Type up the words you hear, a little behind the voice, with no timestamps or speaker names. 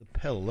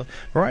Pill.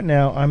 Right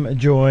now, I'm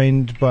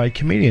joined by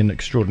comedian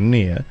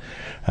extraordinaire,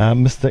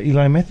 Mr.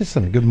 Eli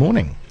Matheson. Good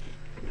morning.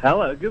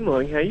 Hello, good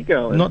morning. How you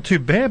going? Not too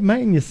bad,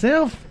 mate. And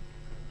yourself?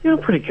 Yeah,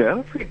 I'm pretty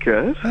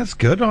good. That's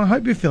good. I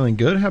hope you're feeling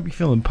good. I hope you're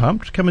feeling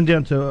pumped. Coming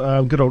down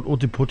to good old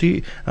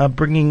Ōtepoti,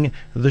 bringing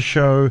the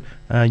show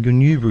your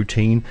new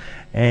routine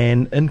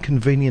and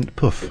inconvenient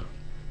poof.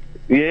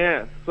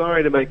 Yeah,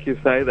 sorry to make you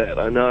say that.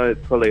 I know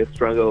it's probably a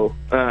struggle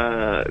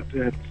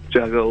to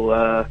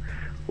juggle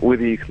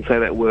whether you can say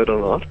that word or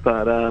not,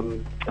 but I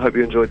hope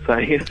you enjoyed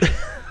saying it.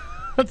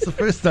 That's the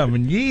first time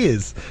in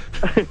years.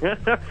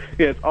 Yeah,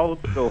 it's old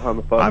school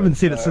homophobic. I haven't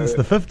said it since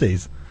the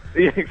 50s.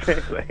 Yeah,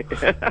 exactly.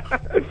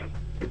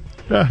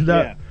 No,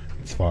 Yeah.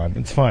 it's fine.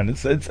 It's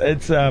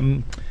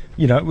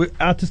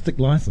artistic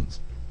license.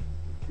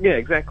 Yeah,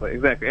 exactly.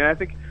 And I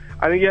think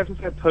you have to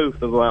say poof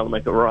as well to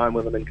make it rhyme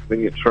with an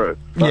inconvenient truth.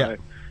 So Yeah.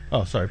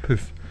 Oh, sorry,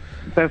 poof.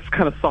 that's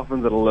kind of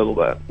softens it a little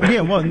bit.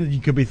 Yeah, well, you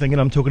could be thinking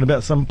I'm talking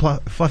about some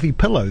fluffy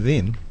pillow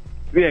then.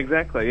 Yeah,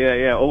 exactly.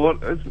 Yeah. Or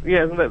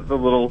isn't that the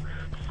little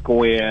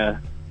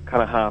square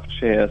kind of half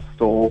chair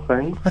stall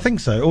thing? I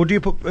think so. Or do you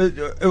put?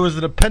 Was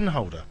it a pin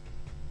holder?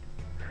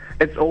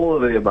 It's all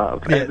of the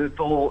above, Yeah. and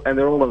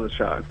they're all on the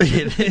show.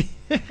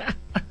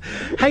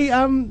 Hey,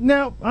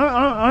 now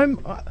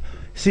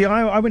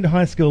I went to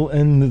high school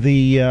in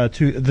the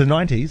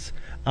 90s.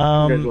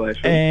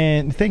 Congratulations.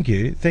 And thank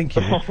you.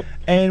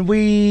 And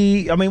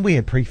we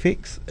had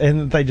prefects,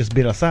 and they just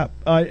beat us up.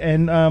 I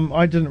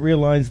didn't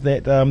realise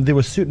that there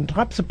were certain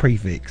types of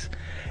prefects,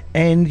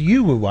 and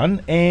you were one,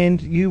 and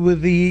you were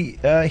the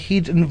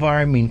head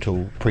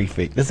environmental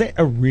prefect. Is that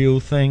a real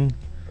thing?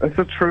 It's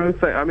a true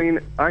thing. I mean,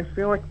 I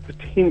feel like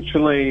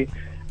potentially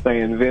they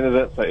invented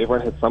it so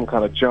everyone had some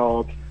kind of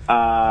job.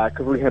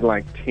 Because we had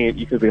like 10,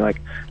 you could be like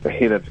the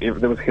head of, there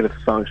was head of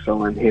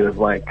social and head of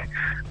like,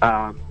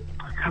 I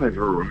can't even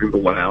remember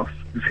what else.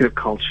 There's head of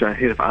culture,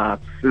 head of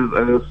arts. There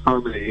was so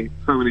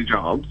many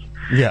jobs.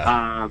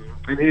 Yeah.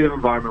 And head of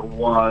environment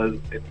was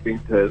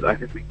invented, I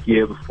think, the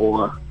year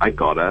before I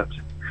got it.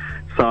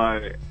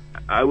 So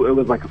it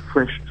was like a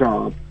fresh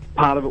job.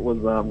 Part of it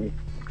was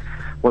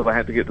I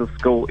had to get to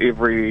school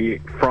every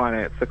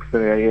Friday at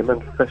 6:30 a.m.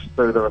 and fish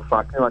through the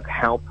recycling, like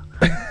help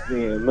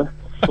them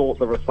sort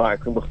the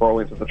recycling before I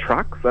went to the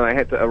trucks. And I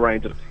had to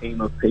arrange a team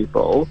of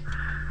people,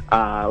 which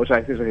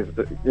I essentially had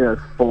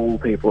to fool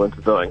people into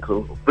doing,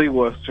 because it was the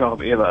worst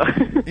job ever.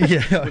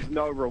 Yeah. With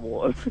no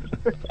reward.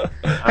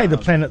 Hey, the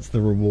planet's the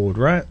reward,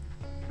 right?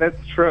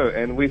 That's true,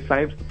 and we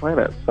saved the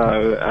planet,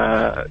 so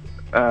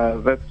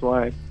that's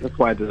why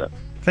I did it.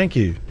 Thank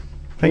you.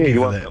 Thank you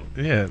you're for welcome.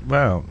 that. Yeah,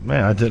 wow,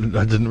 man, I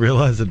didn't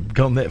realise it'd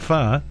gone that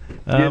far.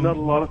 Yeah, not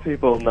a lot of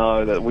people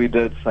know that we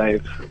did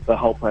save the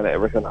whole planet at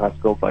Rickham High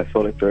School by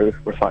sorting through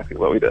recycling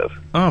what we did.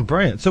 Oh,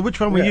 brilliant. So which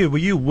one were you? Were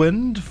you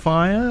wind,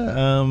 fire,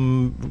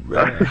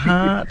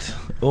 heart,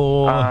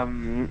 or...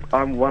 I'm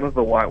one of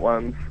the white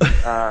ones.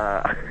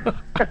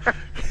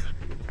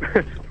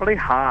 Probably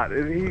heart.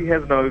 He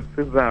has no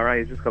bizarre.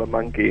 He's just got a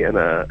monkey and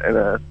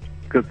a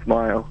good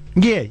smile.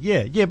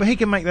 Yeah, but he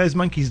can make those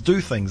monkeys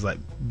do things like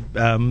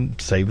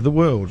save the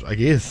world, I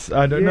guess.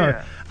 I don't know.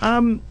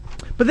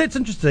 But that's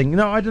interesting.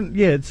 No, I didn't.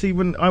 Yeah, see,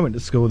 when I went to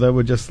school, they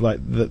were just like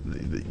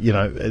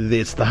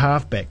it's the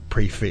halfback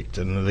prefect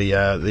and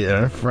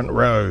the front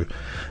row,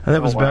 and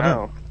that was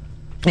about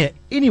it. Yeah.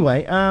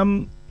 Anyway,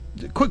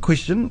 quick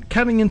question: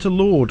 cutting into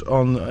Lord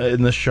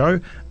in this show,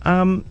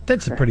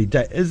 that's a pretty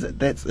is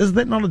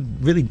that not a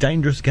really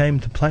dangerous game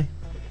to play?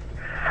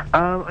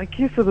 I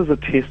guess it is a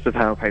test of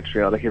how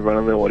patriotic everyone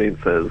in the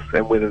audience is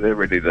and whether they're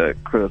ready to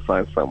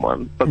criticise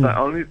someone. But the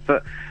only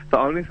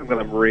thing that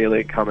I'm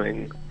really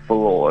coming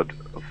forward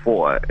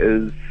for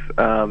is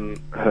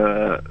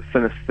her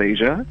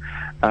synesthesia,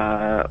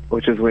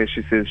 which is where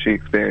she says she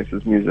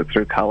experiences music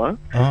through colour.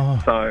 Oh.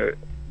 So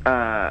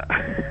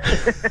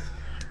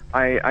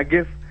I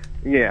guess,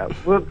 yeah.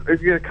 Well,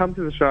 if you're going to come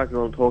to the show, I can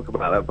want to talk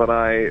about it. But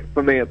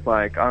for me, it's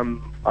like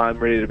I'm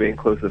ready to be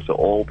inclusive to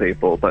all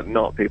people, but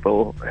not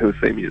people who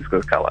see music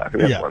as colour. I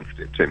think that's one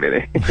step too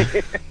many.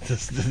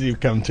 You've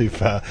come too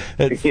far.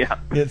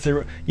 It's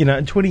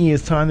in 20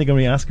 years' time, they're going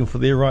to be asking for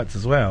their rights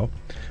as well.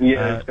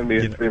 Yeah, it's going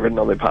to be written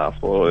on their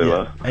passport or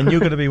whatever. Yeah. And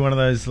you're going to be one of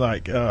those,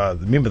 like,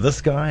 remember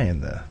this guy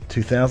in the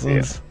 2000s?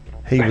 Yeah.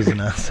 He was an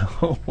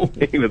asshole.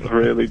 He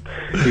was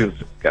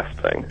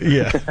disgusting.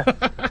 Yeah.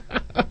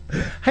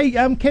 Hey,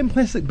 can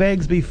plastic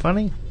bags be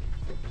funny?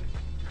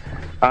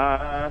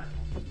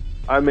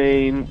 I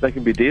mean, they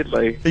can be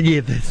deadly.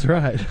 Yeah, that's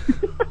right.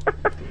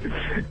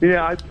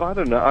 Yeah, I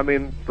don't know. I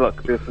mean,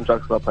 look, there's some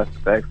jokes about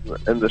plastic bags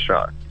in the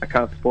show. I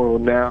can't spoil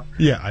them now.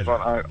 Yeah,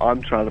 but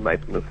I'm trying to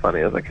make them as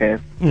funny as I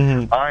can.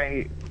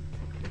 Mm-hmm.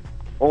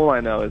 All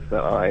I know is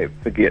that I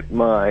forget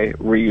my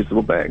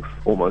reusable bags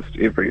almost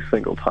every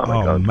single time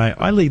I go. Oh, mate,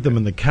 I leave them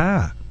in the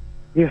car.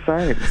 Yeah,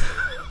 same.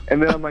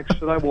 And then I'm like,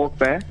 should I walk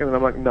back? And then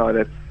I'm like, no,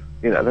 that's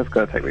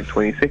going to take me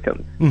 20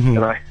 seconds. Mm-hmm.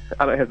 And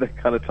I don't have that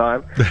kind of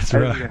time. That's I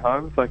right. need to get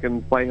home so I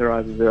can play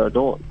Horizon Zero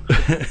Dawn.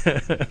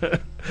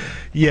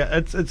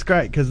 Yeah, it's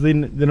great because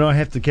then I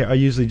have to I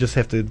usually just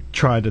have to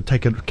try to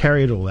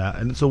carry it all out,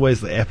 and it's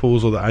always the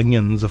apples or the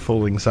onions are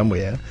falling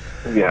somewhere.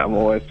 Yeah, I'm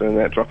always doing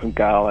that, dropping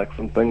garlics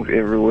and things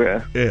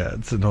everywhere. Yeah,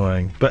 it's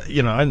annoying, but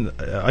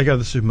I go to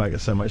the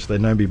supermarket so much they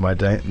know me by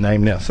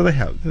name now, so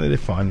they're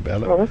fine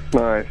about it. Oh, that's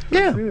nice.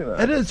 Yeah,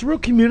 it is. It's a real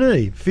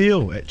community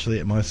feel actually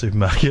at my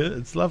supermarket.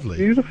 It's lovely.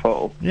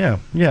 Beautiful. Yeah.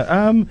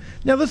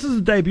 Now this is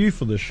a debut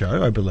for the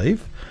show, I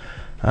believe.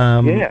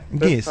 Yeah,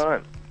 yes.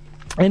 time.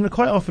 And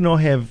quite often I'll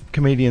have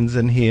comedians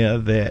in here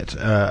that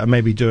are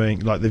maybe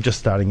doing, like they're just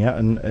starting out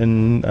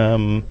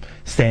in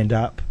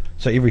stand-up.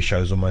 So every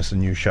show's almost a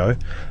new show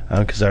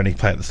because they only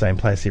play at the same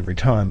place every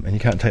time, and you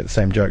can't take the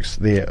same jokes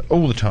there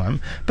all the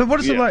time. But what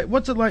is it like?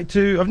 What's it like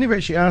to? I've never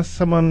actually asked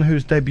someone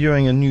who's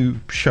debuting a new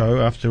show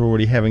after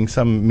already having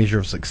some measure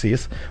of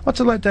success. What's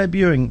it like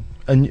debuting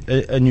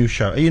a new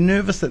show? Are you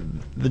nervous that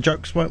the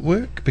jokes won't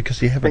work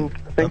because you haven't?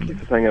 Thank you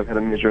for saying I've had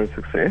a measure of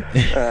success.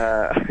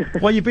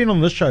 Well, you've been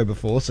on this show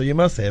before, so you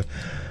must have.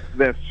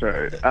 That's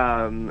true.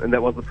 And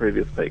that was the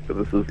previous peak, but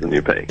this is the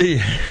new peak.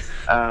 Yeah.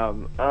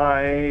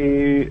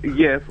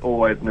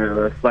 Always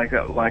nervous. Like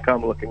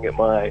I'm looking at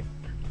my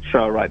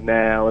show right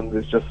now, and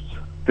there's jokes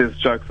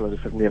that I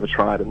just have never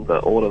tried in the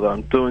order that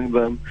I'm doing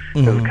them.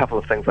 Mm-hmm. There's a couple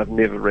of things I've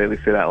never really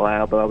said out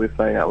loud, but I'll be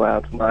saying out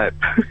loud tonight.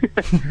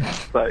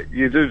 So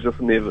you do just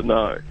never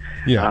know.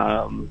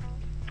 Yeah.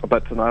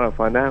 But tonight I'll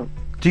find out.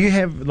 Do you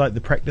have like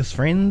the practice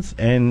friends,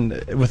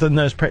 and within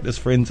those practice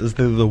friends, is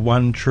there the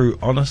one true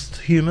honest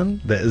human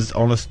that is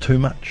honest too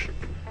much?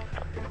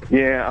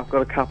 Yeah, I've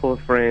got a couple of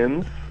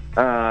friends,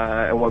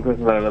 and one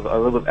person that I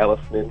live with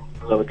Alison,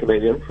 another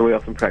comedian, so we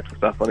often practice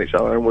stuff on each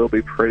other, and we'll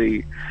be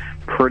pretty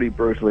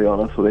brutally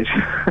honest with each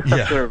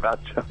other about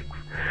jokes.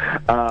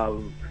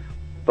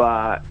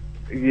 But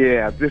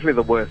yeah, definitely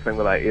the worst thing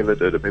that I ever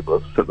do to people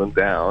is sit them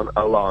down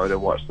alone and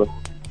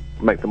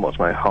make them watch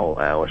my whole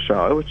hour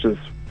show, which is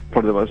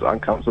probably the most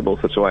uncomfortable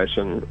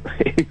situation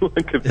anyone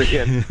could be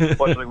in,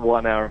 watching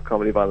 1 hour of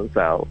comedy by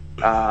themselves.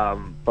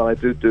 But I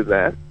do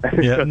that.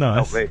 Yeah,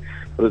 nice. Help me,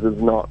 but it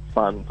is not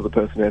fun for the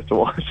person who has to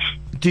watch.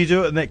 Do you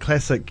do it in that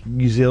classic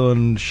New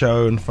Zealand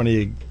show in front of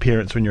your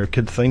parents when you're a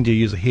kid thing? Do you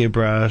use a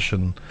hairbrush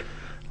and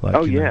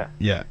like? Yeah.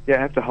 I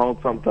have to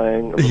hold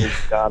something, a little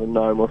garden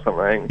gnome or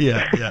something.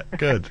 Yeah.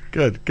 Good.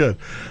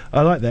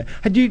 I like that.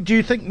 Do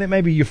you think that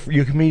maybe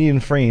your comedian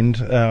friend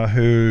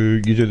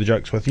who you do the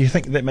jokes with, you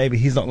think that maybe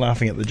he's not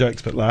laughing at the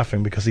jokes but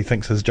laughing because he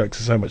thinks his jokes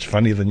are so much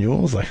funnier than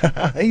yours? Like,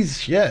 he's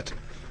shit.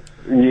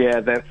 Yeah,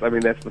 that's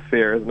the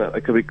fear, isn't it?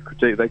 They could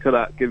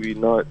give you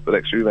notes, but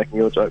actually making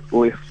your jokes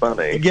less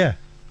funny. Yeah.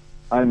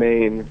 I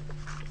mean,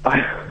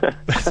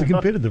 it's a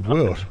competitive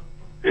world.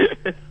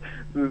 This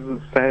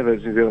is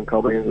savage New Zealand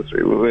comedy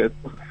industry where we're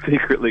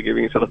secretly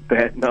giving each other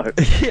bad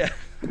notes. Yeah.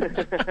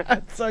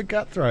 It's so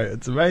cutthroat.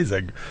 It's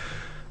amazing.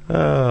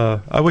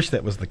 I wish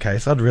that was the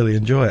case. I'd really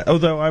enjoy it.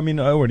 Although, I mean,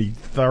 I already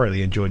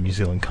thoroughly enjoy New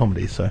Zealand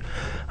comedy, so...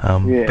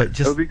 but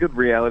just, it would be a good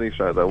reality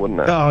show, though, wouldn't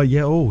it? Oh,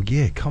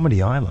 yeah.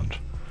 Comedy Island.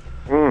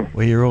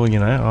 Where you're all, if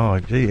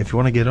you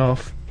want to get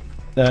off...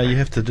 you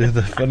have to do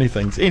the funny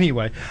things.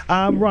 Anyway,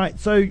 right,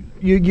 so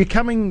you're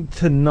coming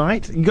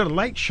tonight. You've got a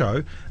late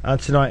show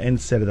tonight and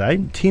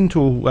Saturday, 10 to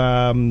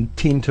 11.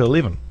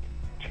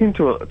 10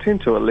 to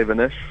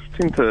 11ish.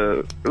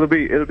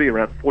 It'll be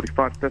around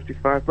 45,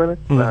 55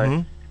 minutes.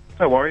 Mm-hmm. So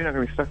don't worry, you're not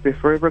going to be stuck there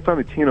forever. It's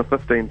only $10 or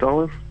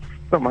 $15.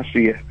 Not much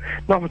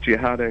of your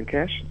hard-earned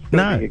cash. It's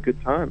going to be a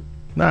good time.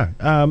 No,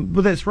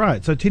 well that's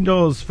right. So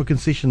 $10 for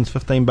concessions,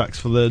 $15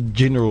 for the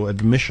general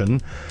admission.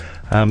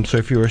 So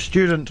if you're a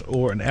student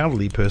or an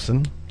elderly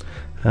person,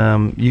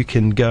 you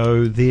can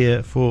go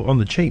there on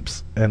the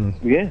cheaps. And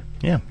yeah.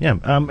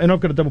 And I've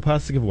got a double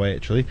pass to give away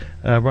actually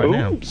right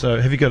now.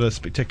 So have you got a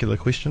spectacular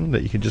question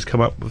that you can just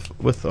come up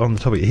with on the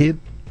top of your head?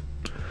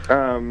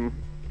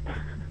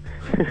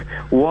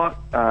 What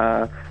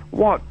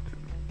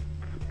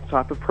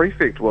type of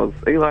prefect was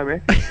Eli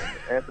Mackey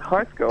at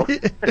high school?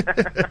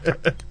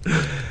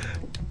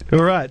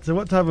 All right. So,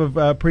 what type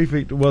of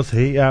prefect was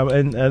he?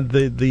 And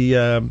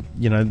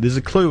there's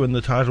a clue in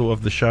the title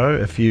of the show.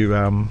 If you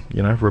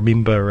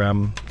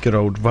remember, good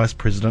old Vice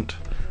President.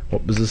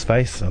 What was his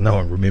face? No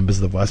one remembers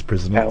the Vice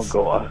President. Al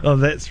Gore. Oh,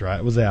 that's right.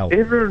 It was Al.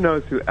 Everyone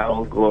knows who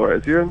Al Gore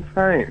is. You're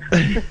insane.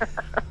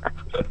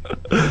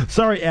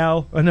 Sorry,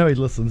 Al. I know he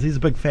listens. He's a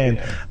big fan.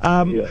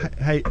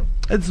 Hey,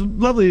 it's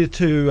lovely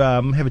to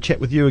have a chat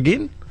with you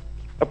again.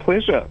 A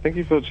pleasure. Thank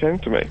you for chatting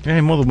to me. Hey,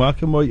 more than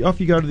welcome. Well, off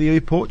you go to the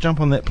airport, jump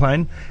on that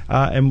plane,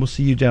 and we'll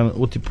see you down at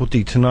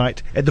Ōtepoti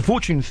tonight at the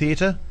Fortune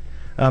Theatre.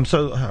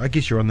 So I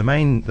guess you're on the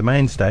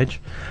main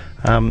stage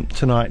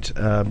tonight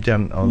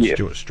down on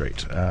Stewart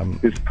Street.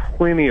 There's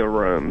plenty of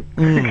room.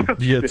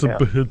 It's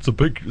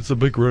a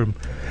big room.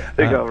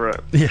 Big old room.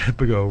 Yeah,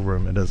 big old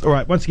room it is. All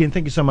right, once again,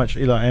 thank you so much,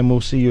 Eli, and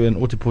we'll see you in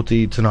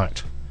Ōtepoti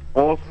tonight.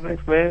 Awesome,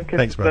 thanks, man.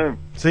 Thanks, bro.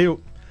 See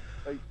you.